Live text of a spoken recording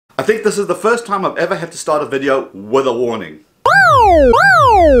think this is the first time I've ever had to start a video with a warning.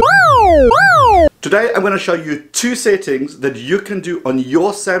 Today I'm going to show you two settings that you can do on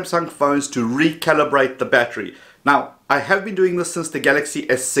your Samsung phones to recalibrate the battery. Now, I have been doing this since the Galaxy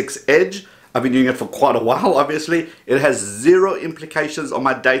S6 Edge. I've been doing it for quite a while, obviously. It has zero implications on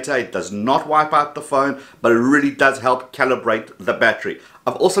my data. It does not wipe out the phone, but it really does help calibrate the battery.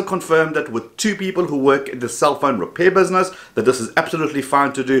 I've also confirmed that with two people who work in the cell phone repair business, that this is absolutely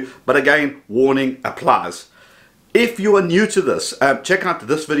fine to do, but again, warning applies. If you are new to this, check out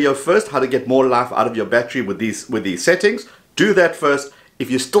this video first, how to get more life out of your battery with these settings. Do that first. If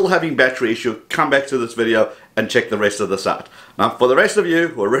you're still having battery issue, come back to this video and check the rest of this out. Now, for the rest of you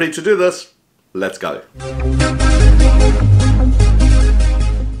who are ready to do this, let's go.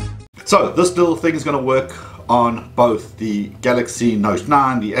 So this little thing is going to work on both the Galaxy Note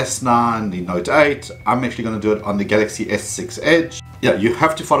 9, the S9, the Note 8. I'm actually going to do it on the Galaxy S6 Edge. Yeah, you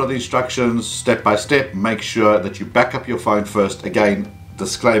have to follow the instructions step by step. Make sure that you back up your phone first. Again,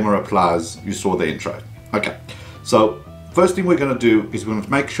 disclaimer applies. You saw the intro. Okay, so first thing we're going to do is we're going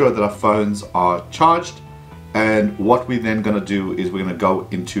to make sure that our phones are charged. And what we're then going to do is we're going to go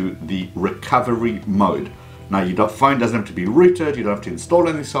into the recovery mode. Now, your phone doesn't have to be rooted, you don't have to install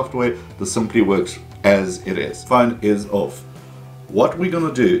any software, this simply works as it is. Phone is off. What we're going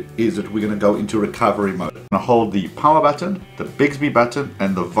to do is that we're going to go into recovery mode. I'm going to hold the power button, the Bixby button,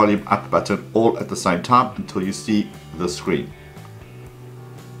 and the volume up button all at the same time until you see the screen.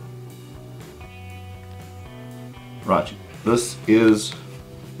 Right, this is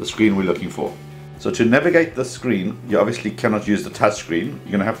the screen we're looking for. So to navigate the screen, you obviously cannot use the touch screen.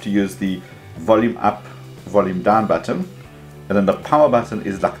 You're going to have to use the volume up, volume down button, and then the power button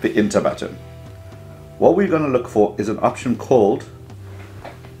is like the enter button. What we're going to look for is an option called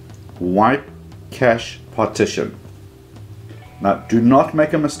wipe cache partition. Now, do not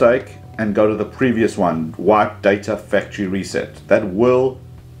make a mistake and go to the previous one, wipe data factory reset. That will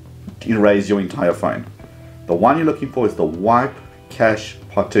erase your entire phone. The one you're looking for is the wipe cache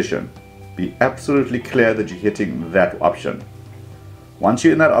partition. Be absolutely clear that you're hitting that option. Once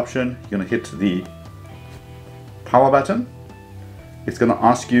you're in that option, you're going to hit the power button. It's going to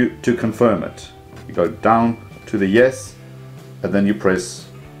ask you to confirm it. You go down to the yes, and then you press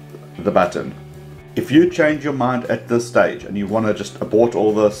the button. If you change your mind at this stage and you want to just abort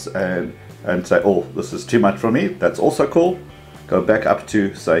all this and say, oh, this is too much for me, that's also cool. Go back up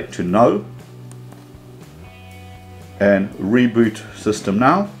to say to no and reboot system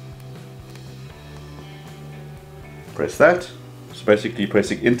now. Press that. It's basically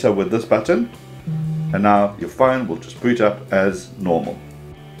pressing enter with this button, and now your phone will just boot up as normal.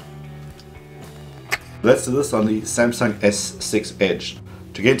 Let's do this on the Samsung S6 Edge.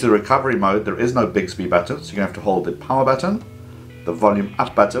 To get into the recovery mode, there is no Bixby button, so you're going to have to hold the power button, the volume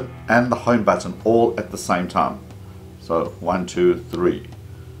up button, and the home button all at the same time. So 1, 2, 3.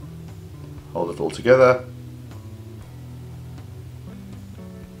 Hold it all together.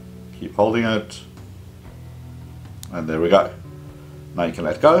 Keep holding it. And there we go. Now you can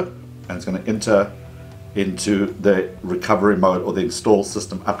let go, and it's going to enter into the recovery mode or the install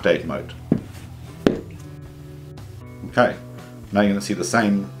system update mode. Okay, now you're going to see the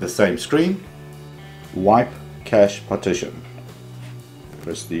same screen. Wipe cache partition.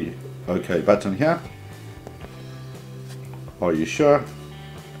 Press the OK button here. Are you sure?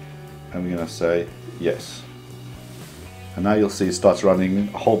 And we're going to say yes. And now you'll see it starts running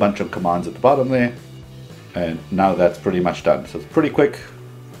a whole bunch of commands at the bottom there. And now that's pretty much done. So it's pretty quick.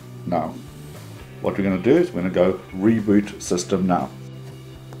 Now, what we're going to do is we're going to go reboot system now.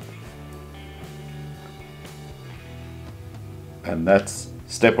 And that's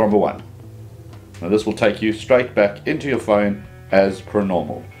step number 1. Now this will take you straight back into your phone as per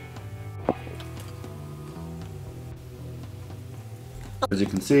normal. As you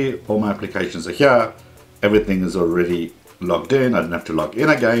can see, all my applications are here. Everything is already logged in. I don't have to log in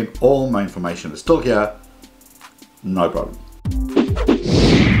again. All my information is still here. No problem.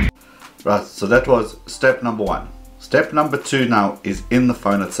 Right, so that was step number 1. Step number 2 now is in the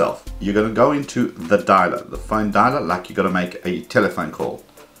phone itself. You're going to go into the dialer, the phone dialer, like you're going to make a telephone call.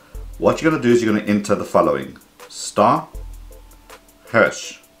 What you're going to do is you're going to enter the following: star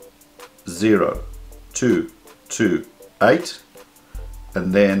hash 0228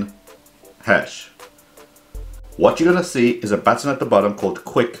 and then hash. What you're going to see is a button at the bottom called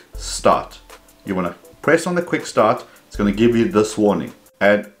quick start. You want to press on the quick start. It's going to give you this warning,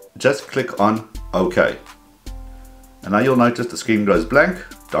 and just click on OK. And now you'll notice the screen goes blank.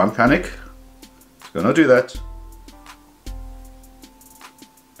 Don't panic. It's going to do that,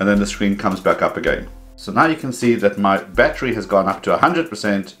 and then the screen comes back up again. So now you can see that my battery has gone up to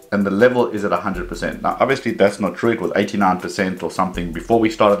 100% and the level is at 100%. Now obviously that's not true, it was 89% or something before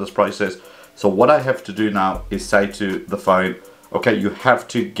we started this process. So what I have to do now is say to the phone, okay, you have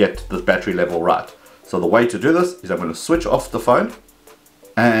to get the battery level right. So the way to do this is I'm going to switch off the phone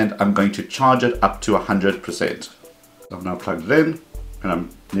and I'm going to charge it up to 100%. I've now plugged it in and I'm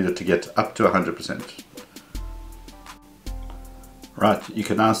needed to get up to 100%. Right, you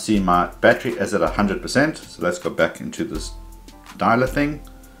can now see my battery is at 100%. So let's go back into this dialer thing.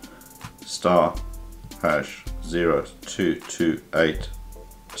 Star hash 0228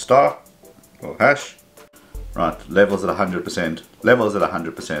 star or hash. Right, levels at 100%, levels at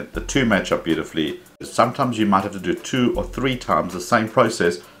 100%. The two match up beautifully. Sometimes you might have to do 2 or 3 times the same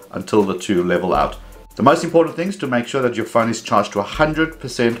process until the two level out. The most important thing is to make sure that your phone is charged to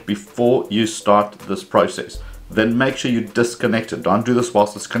 100% before you start this process. Then make sure you disconnect it. Don't do this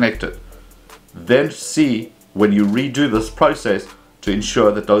whilst it's connected. Then see when you redo this process to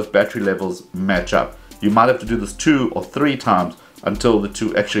ensure that those battery levels match up. You might have to do this 2 or 3 times until the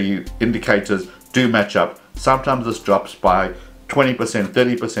two actually indicators do match up. Sometimes this drops by 20%,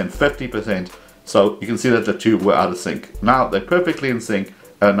 30%, 50%. So you can see that the two were out of sync. Now they're perfectly in sync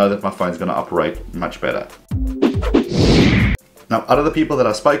and I know that my phone's going to operate much better. Now out of the people that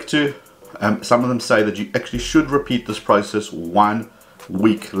I spoke to, some of them say that you actually should repeat this process 1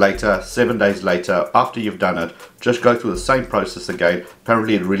 week later, 7 days later, after you've done it. Just go through the same process again.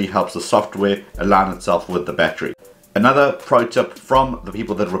 Apparently it really helps the software align itself with the battery. Another pro tip from the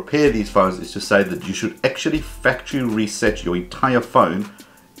people that repair these phones is to say that you should actually factory reset your entire phone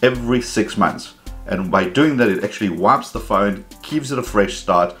every 6 months. And by doing that, it actually wipes the phone, gives it a fresh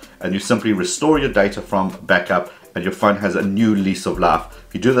start, and you simply restore your data from backup and your phone has a new lease of life.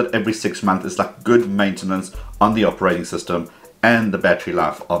 If you do that every 6 months, it's like good maintenance on the operating system and the battery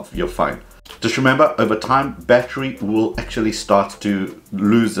life of your phone. Just remember, over time, battery will actually start to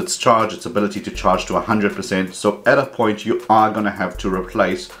lose its charge, its ability to charge to 100%. So at a point, you are going to have to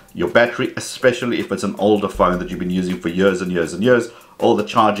replace your battery, especially if it's an older phone that you've been using for years and years and years. All the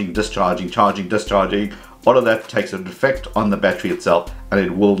charging, discharging, charging, discharging, all of that takes an effect on the battery itself and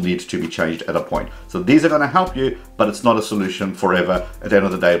it will need to be changed at a point. So these are going to help you, but it's not a solution forever. At the end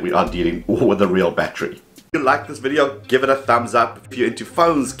of the day, we are dealing with a real battery. If you like this video, give it a thumbs up. If you're into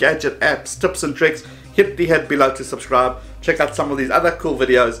phones, gadget, apps, tips and tricks, hit the head below to subscribe. Check out some of these other cool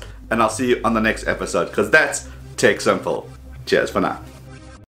videos and I'll see you on the next episode because that's Tech Simple. Cheers for now.